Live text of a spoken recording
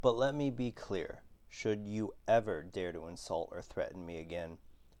But let me be clear, should you ever dare to insult or threaten me again,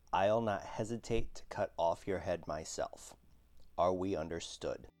 I'll not hesitate to cut off your head myself. Are we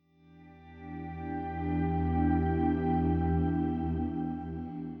understood?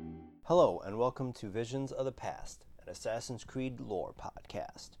 Hello, and welcome to Visions of the Past, an Assassin's Creed lore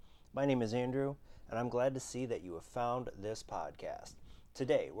podcast. My name is Andrew, and I'm glad to see that you have found this podcast.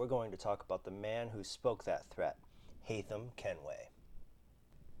 Today, we're going to talk about the man who spoke that threat, Haytham Kenway.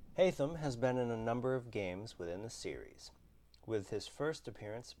 Haytham has been in a number of games within the series, with his first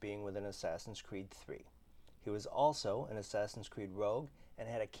appearance being within Assassin's Creed 3. He was also in Assassin's Creed Rogue and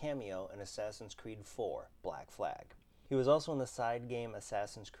had a cameo in Assassin's Creed 4, Black Flag. He was also in the side game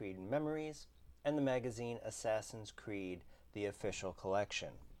Assassin's Creed Memories and the magazine Assassin's Creed The Official Collection.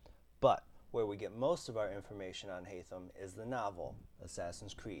 But where we get most of our information on Haytham is the novel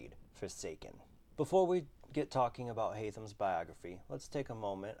Assassin's Creed Forsaken. Before we get talking about Haytham's biography, let's take a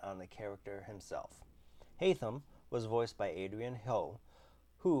moment on the character himself. Haytham was voiced by Adrian Ho,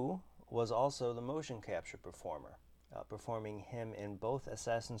 who was also the motion capture performer, performing him in both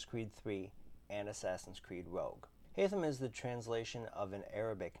Assassin's Creed 3 and Assassin's Creed Rogue. Haytham is the translation of an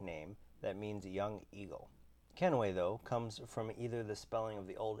Arabic name that means young eagle. Kenway, though, comes from either the spelling of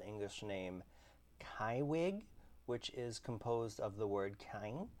the Old English name Kaiwig, which is composed of the word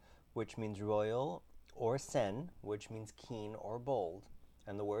Kain, which means royal, or Sen, which means keen or bold,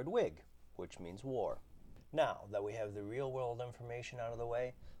 and the word Wig, which means war. Now that we have the real-world information out of the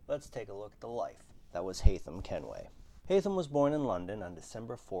way, let's take a look at the life that was Haytham Kenway. Haytham was born in London on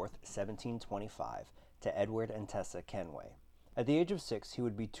December 4th, 1725, to Edward and Tessa Kenway. At the age of 6, he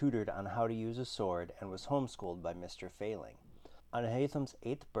would be tutored on how to use a sword and was homeschooled by Mr. Failing. On Haytham's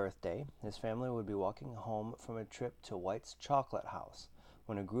 8th birthday, his family would be walking home from a trip to White's Chocolate House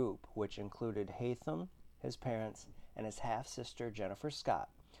when a group, which included Haytham, his parents, and his half-sister Jennifer Scott,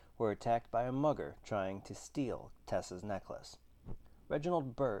 were attacked by a mugger trying to steal Tessa's necklace.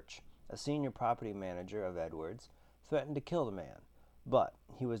 Reginald Birch, a senior property manager of Edward's, threatened to kill the man, but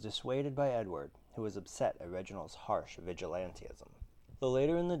he was dissuaded by Edward, who was upset at Reginald's harsh vigilantism. Though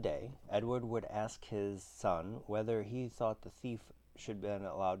later in the day, Edward would ask his son whether he thought the thief should be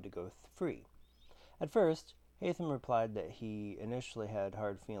allowed to go free. At first, Haytham replied that he initially had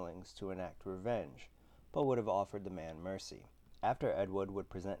hard feelings to enact revenge, but would have offered the man mercy. After, Edward would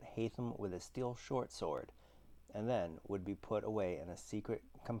present Haytham with a steel short sword, and then would be put away in a secret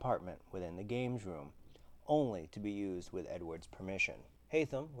compartment within the games room, only to be used with Edward's permission.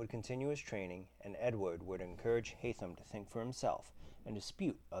 Haytham would continue his training, and Edward would encourage Haytham to think for himself and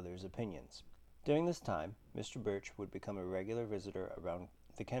dispute others' opinions. During this time, Mr. Birch would become a regular visitor around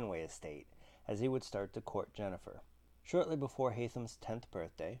the Kenway estate, as he would start to court Jennifer. Shortly before Haytham's 10th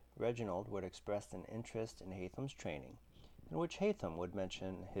birthday, Reginald would express an interest in Haytham's training, in which Haytham would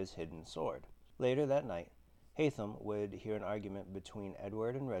mention his hidden sword. Later that night, Haytham would hear an argument between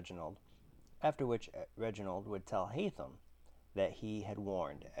Edward and Reginald, after which Reginald would tell Haytham that he had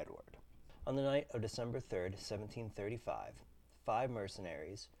warned Edward. On the night of December 3rd, 1735, 5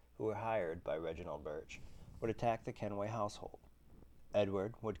 mercenaries, who were hired by Reginald Birch, would attack the Kenway household.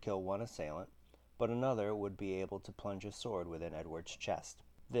 Edward would kill one assailant, but another would be able to plunge a sword within Edward's chest.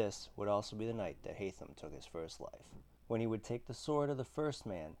 This would also be the night that Haytham took his first life, when he would take the sword of the first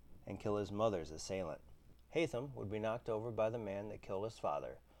man and kill his mother's assailant. Haytham would be knocked over by the man that killed his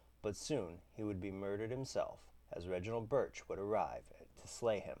father, but soon he would be murdered himself, as Reginald Birch would arrive to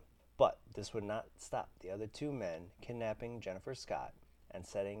slay him. But this would not stop the other 2 men kidnapping Jennifer Scott and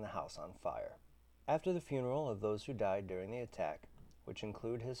setting the house on fire. After the funeral of those who died during the attack, which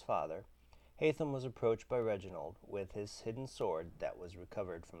include his father, Haytham was approached by Reginald with his hidden sword that was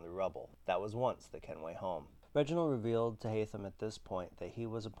recovered from the rubble that was once the Kenway home. Reginald revealed to Haytham at this point that he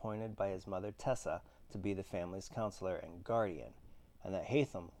was appointed by his mother Tessa to be the family's counselor and guardian, and that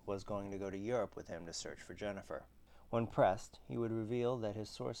Haytham was going to go to Europe with him to search for Jennifer. When pressed, he would reveal that his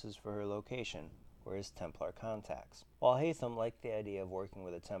sources for her location were his Templar contacts. While Haytham liked the idea of working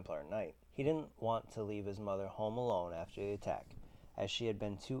with a Templar knight, he didn't want to leave his mother home alone after the attack, as she had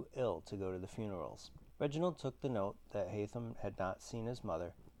been too ill to go to the funerals. Reginald took the note that Haytham had not seen his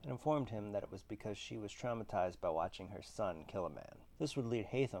mother and informed him that it was because she was traumatized by watching her son kill a man. This would lead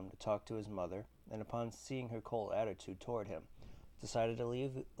Haytham to talk to his mother, and upon seeing her cold attitude toward him, decided to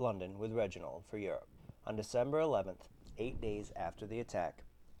leave London with Reginald for Europe. On December 11th, 8 days after the attack,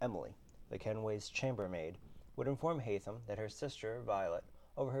 Emily, the Kenway's chambermaid, would inform Haytham that her sister, Violet,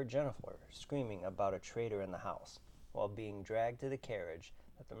 overheard Jennifer screaming about a traitor in the house, while being dragged to the carriage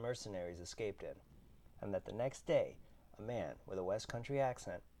that the mercenaries escaped in, and that the next day, a man with a West Country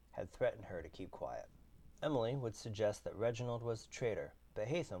accent had threatened her to keep quiet. Emily would suggest that Reginald was a traitor, but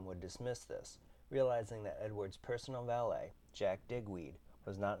Hatham would dismiss this, realizing that Edward's personal valet, Jack Digweed,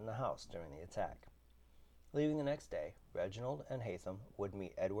 was not in the house during the attack. Leaving the next day, Reginald and Hatham would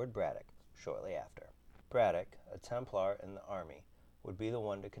meet Edward Braddock shortly after. Braddock, a Templar in the army, would be the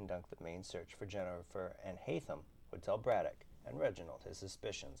one to conduct the main search for Jennifer, and Hatham would tell Braddock and Reginald his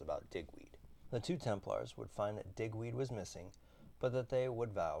suspicions about Digweed. The two Templars would find that Digweed was missing, but that they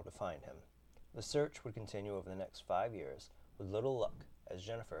would vow to find him. The search would continue over the next 5 years, with little luck, as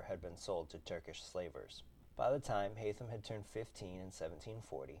Jennifer had been sold to Turkish slavers. By the time Hatham had turned 15 in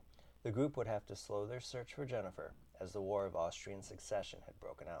 1740, the group would have to slow their search for Jennifer, as the War of Austrian Succession had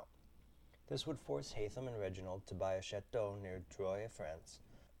broken out. This would force Hatham and Reginald to buy a chateau near Troyes, France,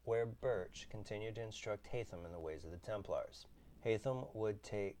 where Birch continued to instruct Hatham in the ways of the Templars. Hatham would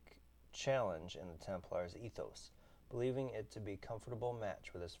take challenge in the Templars' ethos, believing it to be a comfortable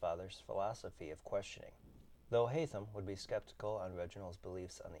match with his father's philosophy of questioning, though Hatham would be skeptical on Reginald's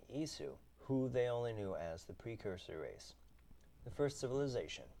beliefs on the Isu, who they only knew as the precursor race, the first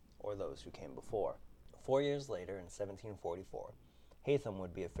civilization, or those who came before. 4 years later, in 1744, Hatham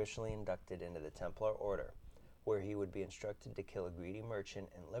would be officially inducted into the Templar Order, where he would be instructed to kill a greedy merchant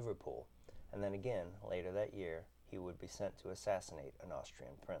in Liverpool, and then again, later that year, he would be sent to assassinate an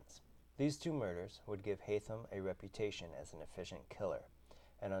Austrian prince. These two murders would give Hatham a reputation as an efficient killer,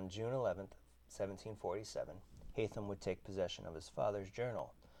 and on June 11, 1747, Hatham would take possession of his father's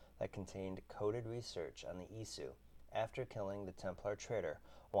journal that contained coded research on the Isu after killing the Templar traitor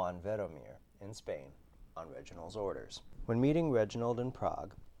Juan Vedomir in Spain on Reginald's orders. When meeting Reginald in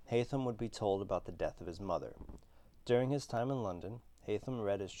Prague, Hatham would be told about the death of his mother. During his time in London, Hatham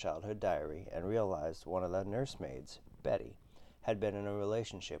read his childhood diary and realized one of the nursemaids, Betty, had been in a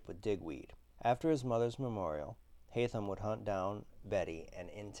relationship with Digweed. After his mother's memorial, Hatham would hunt down Betty and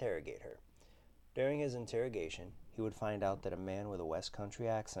interrogate her. During his interrogation, he would find out that a man with a West Country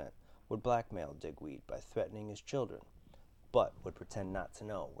accent would blackmail Digweed by threatening his children, but would pretend not to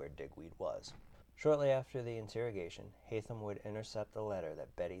know where Digweed was. Shortly after the interrogation, Hatham would intercept a letter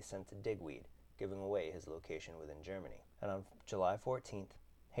that Betty sent to Digweed, giving away his location within Germany. And on July 14th,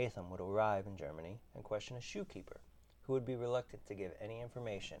 Hatham would arrive in Germany and question a shoekeeper, who would be reluctant to give any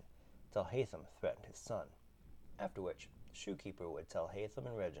information until Hatham threatened his son, after which the shoekeeper would tell Hatham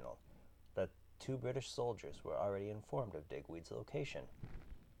and Reginald that 2 British soldiers were already informed of Digweed's location.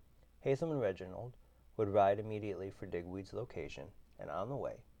 Hatham and Reginald would ride immediately for Digweed's location, and on the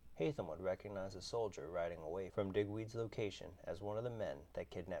way, Hatham would recognize a soldier riding away from Digweed's location as one of the men that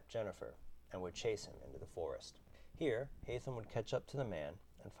kidnapped Jennifer, and would chase him into the forest. Here, Hatham would catch up to the man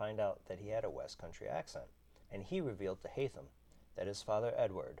and find out that he had a West Country accent, and he revealed to Hatham that his father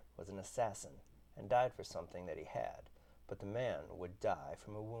Edward was an assassin and died for something that he had, but the man would die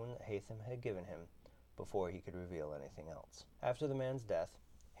from a wound that Hatham had given him before he could reveal anything else. After the man's death,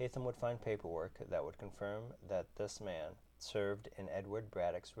 Hatham would find paperwork that would confirm that this man served in Edward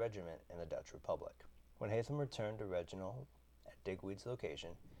Braddock's regiment in the Dutch Republic. When Hatham returned to Reginald at Digweed's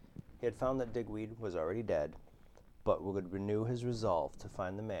location, he had found that Digweed was already dead, but would renew his resolve to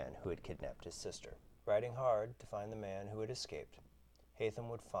find the man who had kidnapped his sister. Riding hard to find the man who had escaped, Hatham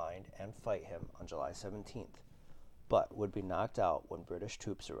would find and fight him on July 17th, but would be knocked out when British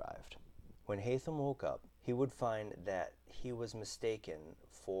troops arrived. When Hatham woke up, he would find that he was mistaken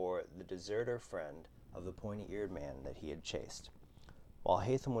for the deserter friend of the pointy-eared man that he had chased. While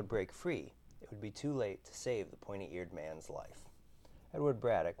Hatham would break free, it would be too late to save the pointy-eared man's life. Edward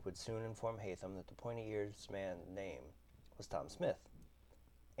Braddock would soon inform Hatham that the pointy-eared man's name was Tom Smith,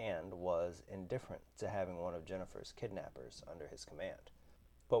 and was indifferent to having one of Jennifer's kidnappers under his command,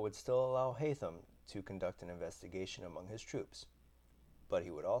 but would still allow Hatham to conduct an investigation among his troops. But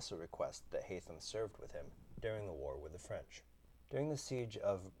he would also request that Hatham served with him during the war with the French. During the siege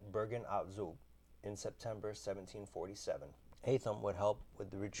of Bergen-op-Zoom in September 1747, Hatham would help with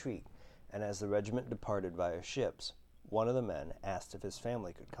the retreat, and as the regiment departed via ships, one of the men asked if his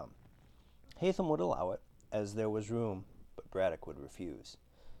family could come. Hatham would allow it, as there was room, but Braddock would refuse.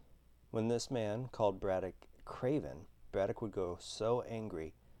 When this man called Braddock craven, Braddock would go so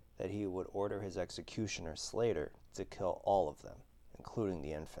angry that he would order his executioner, Slater, to kill all of them, including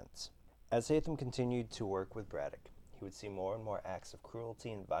the infants. As Hatham continued to work with Braddock, he would see more and more acts of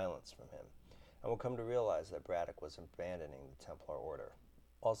cruelty and violence from him, and would come to realize that Braddock was abandoning the Templar Order.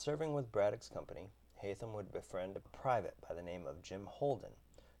 While serving with Braddock's company, Hatham would befriend a private by the name of Jim Holden,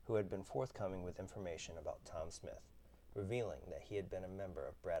 who had been forthcoming with information about Tom Smith, revealing that he had been a member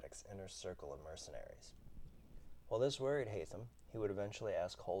of Braddock's inner circle of mercenaries. While this worried Hatham, he would eventually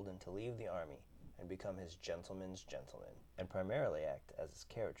ask Holden to leave the army and become his gentleman's gentleman, and primarily act as his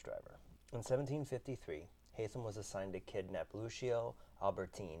carriage driver. In 1753, Hatham was assigned to kidnap Lucio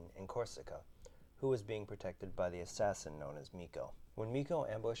Albertine in Corsica, who was being protected by the assassin known as Miko. When Miko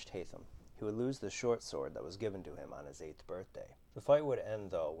ambushed Hatham, he would lose the short sword that was given to him on his 8th birthday. The fight would end,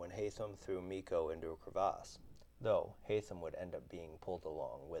 though, when Hatham threw Miko into a crevasse, though Hatham would end up being pulled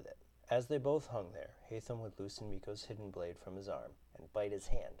along with it. As they both hung there, Hatham would loosen Miko's hidden blade from his arm and bite his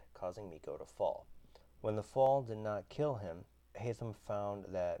hand, causing Miko to fall. When the fall did not kill him, Hatham found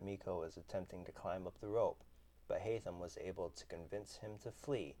that Miko was attempting to climb up the rope, but Hatham was able to convince him to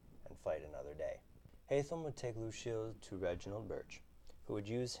flee and fight another day. Hatham would take Lucio to Reginald Birch, who would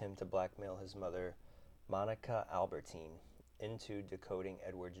use him to blackmail his mother, Monica Albertine, into decoding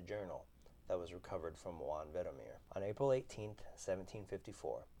Edward's journal that was recovered from Juan Vedomir. On April 18,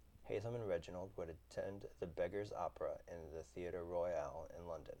 1754, Hatham and Reginald would attend the Beggars' Opera in the Theatre Royal in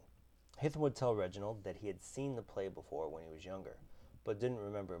London. Hatham would tell Reginald that he had seen the play before when he was younger, but didn't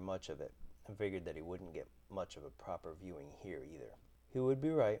remember much of it, and figured that he wouldn't get much of a proper viewing here either. He would be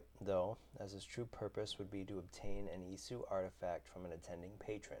right, though, as his true purpose would be to obtain an Isu artifact from an attending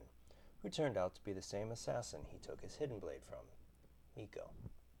patron, who turned out to be the same assassin he took his hidden blade from, Miko.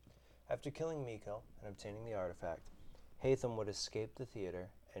 After killing Miko and obtaining the artifact, Hatham would escape the theater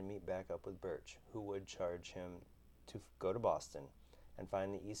and meet back up with Birch, who would charge him to go to Boston and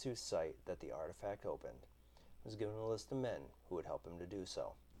find the Isu site that the artifact opened. He was given a list of men who would help him to do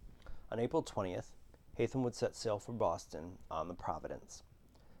so. On April 20th, Hatham would set sail for Boston on the Providence.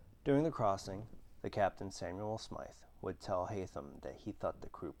 During the crossing, the captain, Samuel Smythe, would tell Hatham that he thought the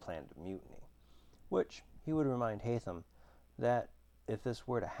crew planned a mutiny, which he would remind Hatham that if this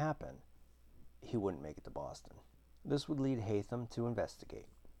were to happen, he wouldn't make it to Boston. This would lead Hatham to investigate.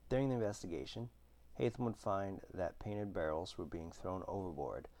 During the investigation, Hatham would find that painted barrels were being thrown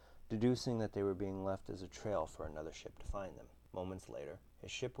overboard, deducing that they were being left as a trail for another ship to find them. Moments later, a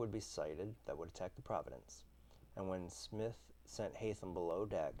ship would be sighted that would attack the Providence, and when Smith sent Hatham below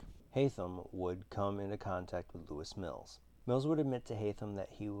deck, Hatham would come into contact with Lewis Mills. Mills would admit to Hatham that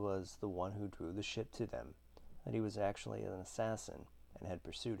he was the one who drew the ship to them, that he was actually an assassin and had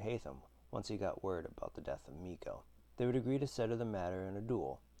pursued Hatham once he got word about the death of Miko. They would agree to settle the matter in a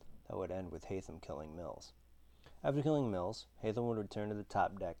duel that would end with Hatham killing Mills. After killing Mills, Hatham would return to the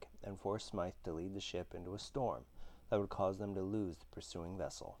top deck and force Smythe to lead the ship into a storm that would cause them to lose the pursuing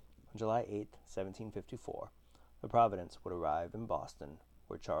vessel. On July 8, 1754, the Providence would arrive in Boston,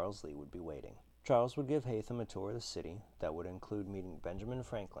 where Charles Lee would be waiting. Charles would give Hatham a tour of the city that would include meeting Benjamin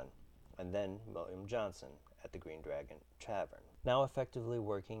Franklin and then William Johnson at the Green Dragon Tavern. Now effectively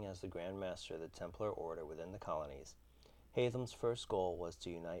working as the Grand Master of the Templar Order within the colonies, Hatham's first goal was to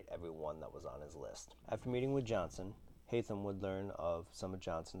unite everyone that was on his list. After meeting with Johnson, Hatham would learn of some of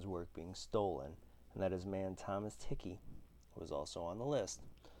Johnson's work being stolen, and that his man Thomas Hickey, who was also on the list,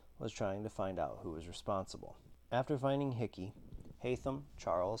 was trying to find out who was responsible. After finding Hickey, Hatham,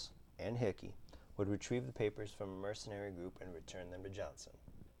 Charles, and Hickey would retrieve the papers from a mercenary group and return them to Johnson.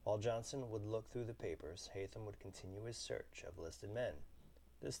 While Johnson would look through the papers, Hatham would continue his search of listed men.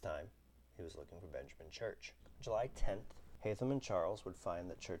 This time, he was looking for Benjamin Church. On July 10th, Hatham and Charles would find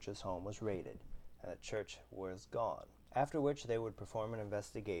that Church's home was raided and that Church was gone, after which they would perform an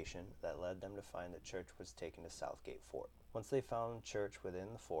investigation that led them to find that Church was taken to Southgate Fort. Once they found Church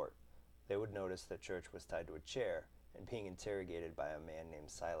within the fort, they would notice that Church was tied to a chair and being interrogated by a man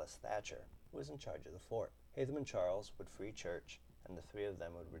named Silas Thatcher, who was in charge of the fort. Hatham and Charles would free Church, and the three of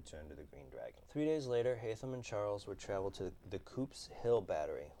them would return to the Green Dragon. 3 days later, Hatham and Charles would travel to the Coops Hill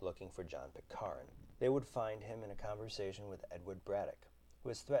Battery looking for John Pitcairn. They would find him in a conversation with Edward Braddock, who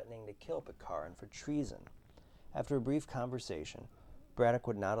was threatening to kill Pitcairn for treason. After a brief conversation, Braddock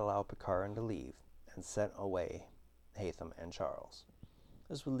would not allow Pitcairn to leave and sent away Hatham and Charles.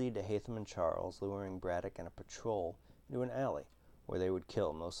 This would lead to Hatham and Charles luring Braddock and a patrol into an alley where they would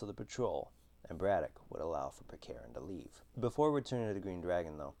kill most of the patrol, and Braddock would allow for Pitcairn to leave. Before returning to the Green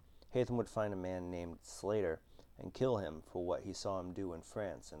Dragon, though, Hatham would find a man named Slater and kill him for what he saw him do in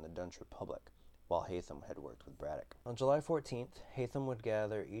France in the Dutch Republic, while Hatham had worked with Braddock. On July 14th, Hatham would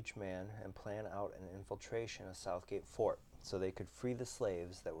gather each man and plan out an infiltration of Southgate Fort so they could free the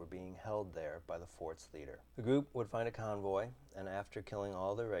slaves that were being held there by the fort's leader. The group would find a convoy, and after killing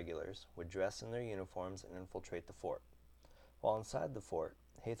all the regulars, would dress in their uniforms and infiltrate the fort. While inside the fort,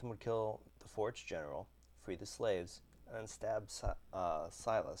 Hatham would kill the fort's general, free the slaves, and then stab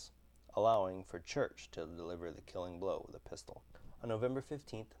Silas, allowing for Church to deliver the killing blow with a pistol. On November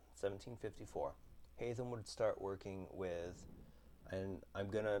 15th, 1754, Hatham would start working with, and I'm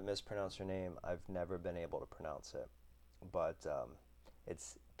going to mispronounce her name, I've never been able to pronounce it, but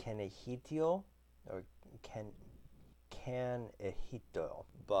it's Kanehito, or Kanehito.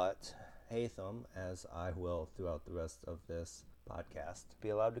 But Hatham, as I will throughout the rest of this podcast, be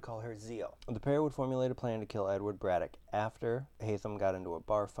allowed to call her Zio. The pair would formulate a plan to kill Edward Braddock after Hatham got into a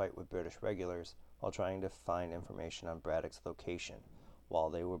bar fight with British regulars while trying to find information on Braddock's location while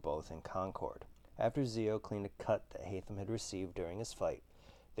they were both in Concord. After Zio cleaned a cut that Hatham had received during his fight,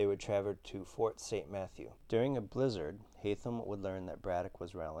 they would travel to Fort St. Matthew. During a blizzard, Hatham would learn that Braddock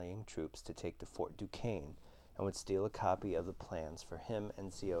was rallying troops to take to Fort Duquesne and would steal a copy of the plans for him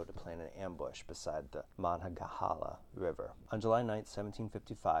and Zio to plan an ambush beside the Monongahela River. On July 9,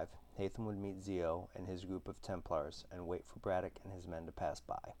 1755, Hatham would meet Zio and his group of Templars and wait for Braddock and his men to pass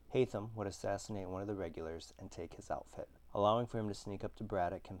by. Hatham would assassinate one of the regulars and take his outfit, allowing for him to sneak up to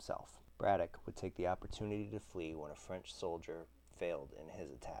Braddock himself. Braddock would take the opportunity to flee when a French soldier failed in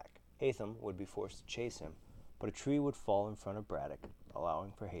his attack. Hatham would be forced to chase him, but a tree would fall in front of Braddock,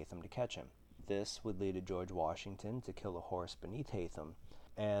 allowing for Hatham to catch him. This would lead to George Washington to kill the horse beneath Hatham,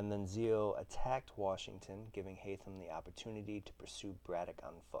 and then Zio attacked Washington, giving Hatham the opportunity to pursue Braddock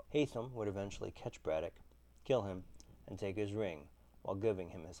on foot. Hatham would eventually catch Braddock, kill him, and take his ring, while giving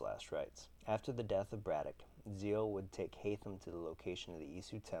him his last rites. After the death of Braddock, Zio would take Hatham to the location of the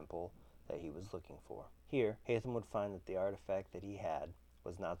Isu temple that he was looking for. Here, Hatham would find that the artifact that he had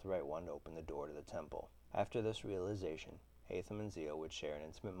was not the right one to open the door to the temple. After this realization, Hatham and Zio would share an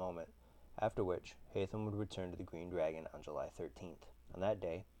intimate moment, after which Hatham would return to the Green Dragon on July 13th. On that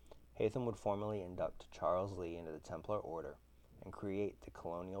day, Hatham would formally induct Charles Lee into the Templar Order and create the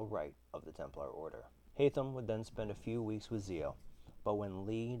colonial rite of the Templar Order. Hatham would then spend a few weeks with Zio, but when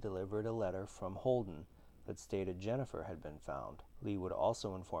Lee delivered a letter from Holden that stated Jennifer had been found, Lee would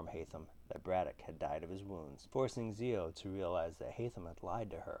also inform Hatham that Braddock had died of his wounds, forcing Zio to realize that Hatham had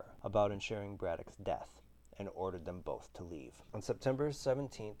lied to her about ensuring Braddock's death and ordered them both to leave. On September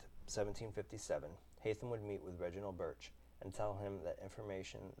 17th, 1757, Hatham would meet with Reginald Birch and tell him that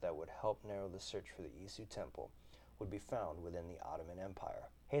information that would help narrow the search for the Isu temple would be found within the Ottoman Empire.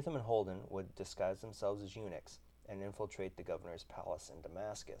 Hatham and Holden would disguise themselves as eunuchs and infiltrate the governor's palace in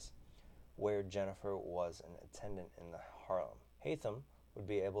Damascus, where Jennifer was an attendant in the harem. Hatham would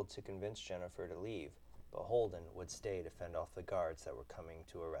be able to convince Jennifer to leave, but Holden would stay to fend off the guards that were coming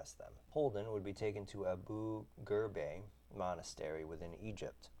to arrest them. Holden would be taken to Abu Ghraib monastery within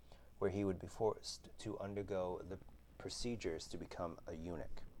Egypt, where he would be forced to undergo the procedures to become a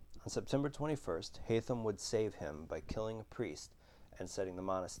eunuch. On September 21st, Hatham would save him by killing a priest and setting the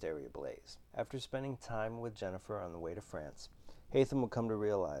monastery ablaze. After spending time with Jennifer on the way to France, Hatham would come to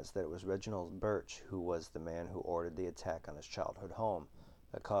realize that it was Reginald Birch who was the man who ordered the attack on his childhood home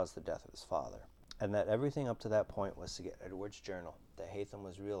that caused the death of his father, and that everything up to that point was to get Edward's journal that Hatham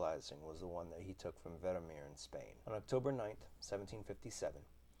was realizing was the one that he took from Vetemir in Spain. On October 9th, 1757,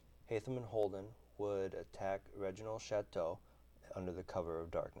 Hatham and Holden would attack Reginald's chateau under the cover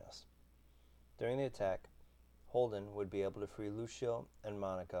of darkness. During the attack, Holden would be able to free Lucio and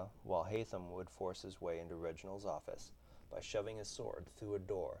Monica, while Hatham would force his way into Reginald's office by shoving his sword through a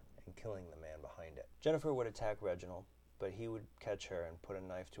door and killing the man behind it. Jennifer would attack Reginald, but he would catch her and put a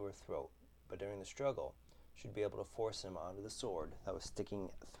knife to her throat, but during the struggle, she'd be able to force him onto the sword that was sticking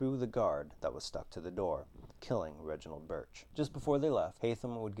through the guard that was stuck to the door, killing Reginald Birch. Just before they left,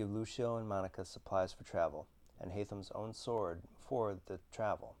 Hatham would give Lucio and Monica supplies for travel, and Hatham's own sword for the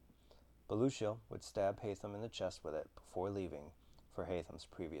travel. But Lucio would stab Hatham in the chest with it before leaving for Hatham's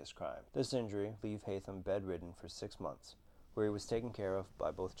previous crime. This injury left Hatham bedridden for 6 months, where he was taken care of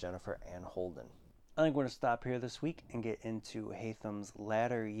by both Jennifer and Holden. I think we're going to stop here this week and get into Hatham's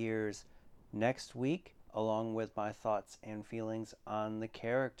latter years next week, along with my thoughts and feelings on the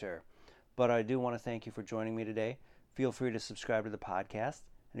character. But I do want to thank you for joining me today. Feel free to subscribe to the podcast,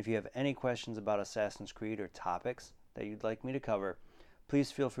 and if you have any questions about Assassin's Creed or topics that you'd like me to cover,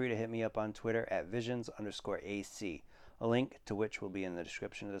 please feel free to hit me up on Twitter at visions_AC, a link to which will be in the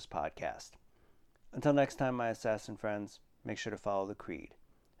description of this podcast. Until next time, my assassin friends, make sure to follow the creed.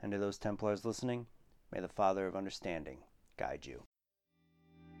 And to those Templars listening, may the Father of Understanding guide you.